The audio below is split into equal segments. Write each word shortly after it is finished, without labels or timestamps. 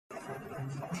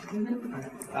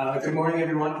Good morning,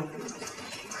 everyone.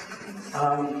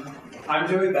 I'm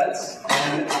Joey Betz,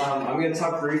 and I'm going to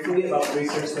talk briefly about the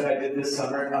research that I did this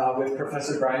summer with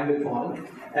Professor Brian Betz,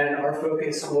 and our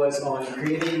focus was on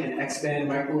creating an X-band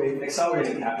microwave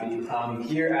accelerating cavity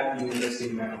here at the University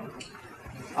of Maryland.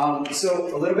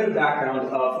 So a little bit of background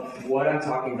of what I'm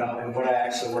talking about and what I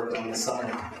actually worked on this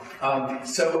summer.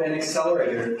 So an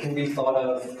accelerator can be thought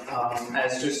of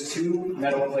as just two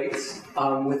metal plates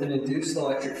with an induced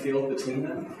electric field between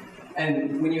them.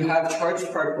 And when you have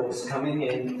charged particles coming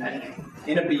in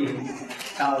a beam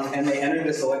and they enter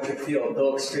this electric field,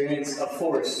 they'll experience a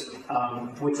force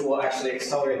which will actually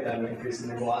accelerate them, increasing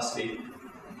their velocity.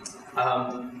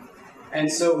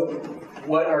 And so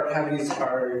what our cavities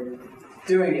are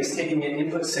doing is taking an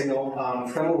input signal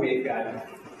from a waveguide,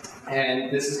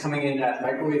 and this is coming in at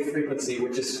microwave frequency,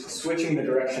 which is switching the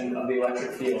direction of the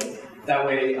electric field. That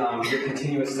way, you're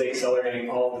continuously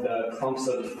accelerating all of the clumps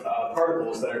of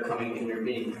particles that are coming in your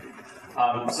beam.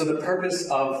 So the purpose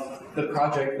of the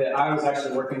project that I was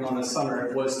actually working on this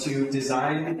summer was to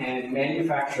design and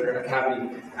manufacture a cavity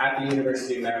at the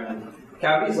University of Maryland.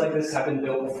 Cavities like this have been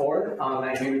built before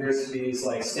at universities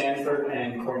like Stanford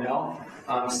and Cornell.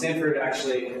 Stanford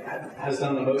actually has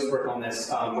done the most work on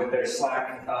this with their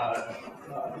SLAC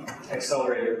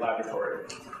Accelerator laboratory.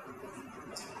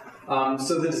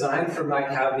 So the design for my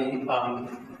cavity,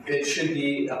 it should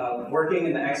be working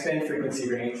in the X-band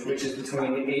frequency range, which is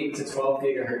between 8 to 12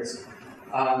 gigahertz.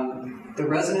 The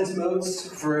resonance modes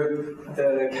for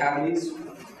the cavities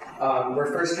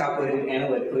were first calculated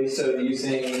analytically, so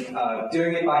using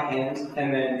doing it by hand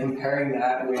and then comparing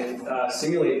that with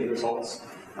simulated results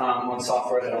on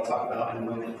software that I'll talk about in a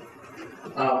moment.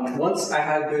 Once I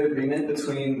had good agreement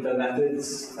between the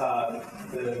methods,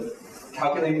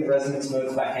 calculating the resonance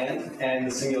modes by hand and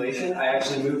the simulation, I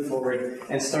actually moved forward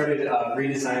and started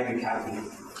redesigning the cavity.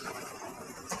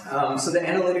 So the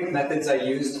analytic methods I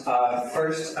used,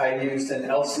 first I used an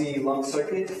LC lump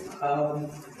circuit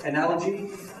analogy,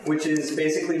 which is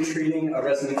basically treating a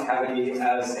resonant cavity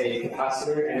as a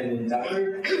capacitor and an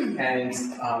inductor, and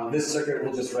this circuit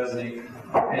will just resonate,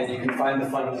 and you can find the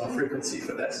fundamental frequency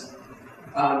for this.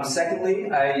 Secondly,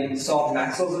 I solved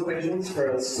Maxwell's equations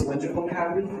for a cylindrical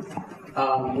cavity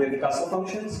with Gusel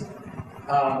functions.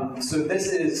 So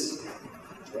this is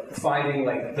finding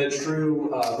like the true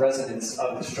resonance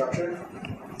of the structure.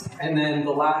 And then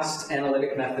the last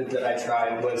analytic method that I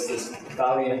tried was this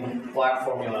Valiant-Black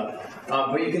formula.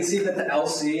 But you can see that the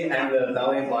LC and the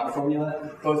Valiant-Black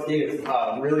formula both gave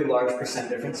really large percent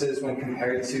differences when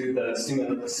compared to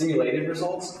the simulated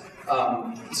results.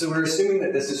 So we're assuming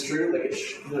that this is true, like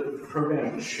the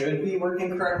program should be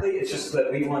working correctly, it's just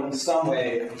that we want some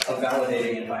way of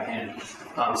validating it by hand.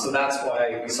 So that's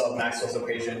why we solved Maxwell's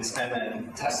equations and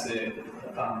then tested it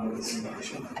with the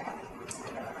simulation.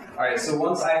 Alright, so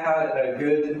once I had a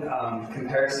good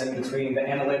comparison between the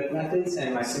analytic methods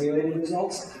and my simulated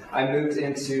results, I moved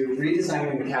into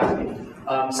redesigning the cavity.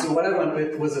 So what I went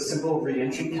with was a simple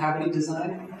re-entry cavity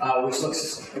design, which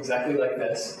looks exactly like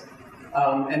this.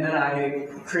 And then I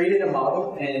created a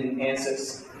model in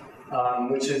ANSYS,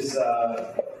 which is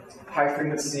a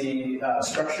high-frequency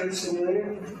structure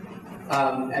simulator.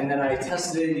 And then I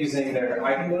tested it using their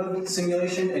eigenmode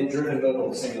simulation and driven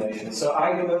modal simulation. So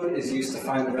eigenmode is used to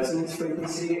find the resonance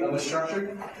frequency of a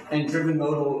structure, and driven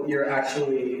modal, you're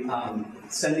actually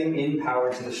sending in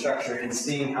power to the structure and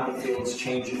seeing how the fields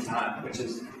change in time, which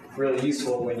is really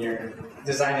useful when you're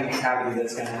designing a cavity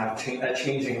that's going to have a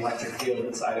changing electric field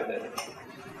inside of it.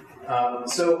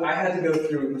 So I had to go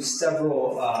through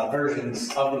several versions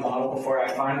of the model before I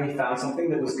finally found something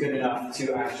that was good enough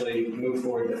to actually move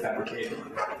forward with fabricating.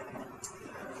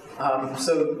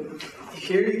 So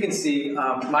here you can see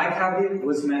my cavity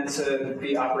was meant to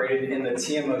be operated in the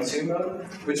TMO2 mode,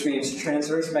 which means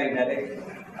transverse magnetic,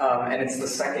 and it's the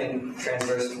second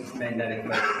transverse magnetic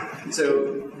mode.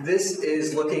 So this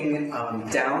is looking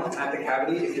down at the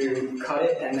cavity if you cut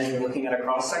it and then you're looking at a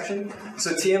cross section.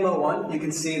 So TMO1, you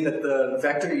can see that the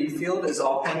vector E field is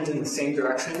all pointed in the same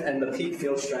direction, and the peak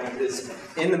field strength is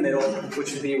in the middle,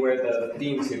 which would be where the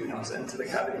beam tube comes into the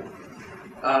cavity.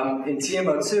 In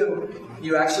TMO2,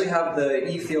 you actually have the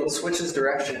E field switches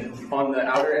direction on the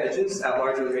outer edges at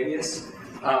larger radius,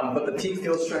 but the peak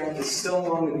field strength is still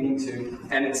along the beam tube,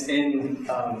 and it's in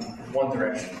one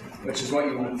direction, which is what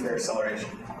you want for acceleration.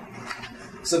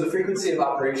 So the frequency of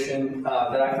operation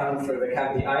that I found for the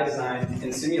cavity I designed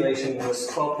in simulation was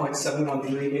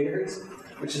 12.713 gigahertz,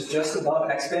 which is just above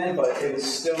X-band, but it was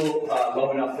still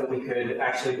low enough that we could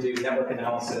actually do network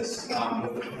analysis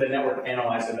with the network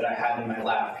analyzer that I had in my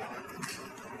lab.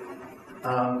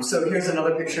 So here's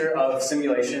another picture of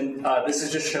simulation. This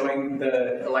is just showing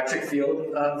the electric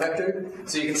field vector.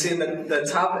 So you can see in the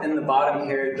top and the bottom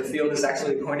here, the field is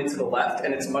actually pointed to the left,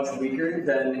 and it's much weaker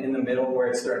than in the middle where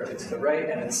it's directed to the right,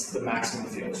 and it's the maximum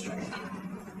field strength.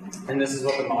 And this is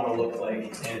what the model looked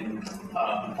like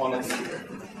on the computer.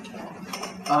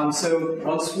 So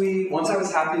once I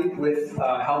was happy with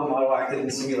how the model acted in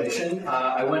simulation,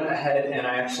 I went ahead and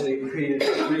I actually created a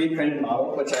 3D printed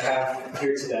model, which I have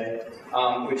here today,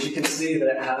 which you can see that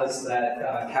it has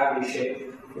that cavity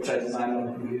shape, which I designed on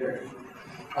the computer.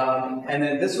 And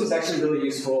then this was actually really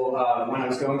useful when I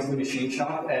was going to the machine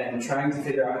shop and trying to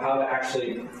figure out how to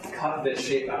actually cut this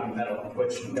shape out of metal,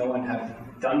 which no one had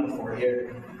done before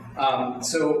here.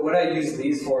 So what I used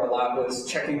these for a lot was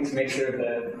checking to make sure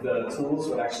that the tools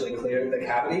would actually clear the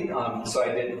cavity, so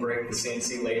I didn't break the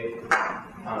CNC lathe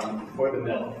or the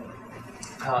mill.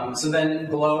 So then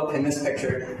below in this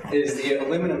picture is the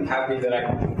aluminum cavity that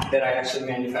I actually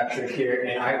manufactured here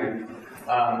in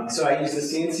REU. So I used the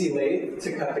CNC lathe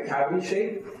to cut the cavity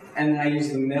shape, and then I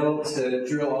used the mill to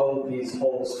drill all of these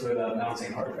holes for the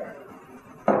mounting hardware.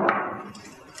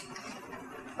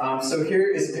 So here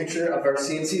is a picture of our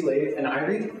CNC lathe in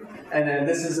REU, and then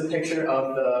this is a picture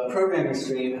of the programming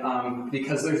screen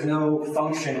because there's no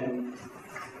function,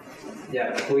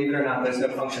 believe it or not, there's no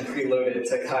function preloaded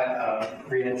to cut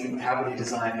re-entry cavity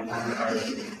design on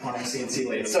our CNC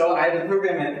lathe. So I had to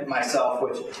program it myself,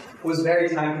 which was very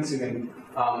time consuming.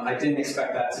 I didn't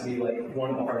expect that to be like one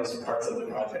of the hardest parts of the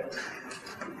project.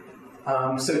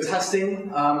 So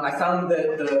testing, I found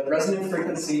that the resonant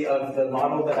frequency of the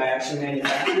model that I actually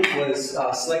manufactured was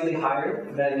slightly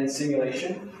higher than in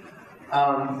simulation.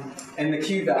 And the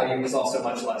Q value was also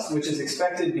much less, which is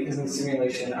expected because in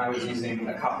simulation I was using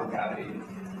a copper cavity.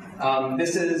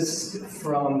 This is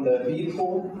from the bead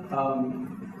hole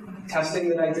testing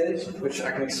that I did, which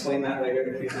I can explain that later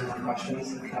if you have more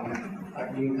questions. You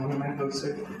can come to my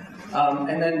poster.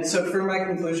 And then, so for my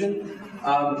conclusion,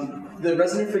 the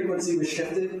resonant frequency was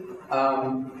shifted,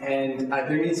 and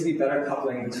there needs to be better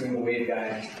coupling between the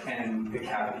waveguide and the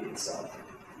cavity itself.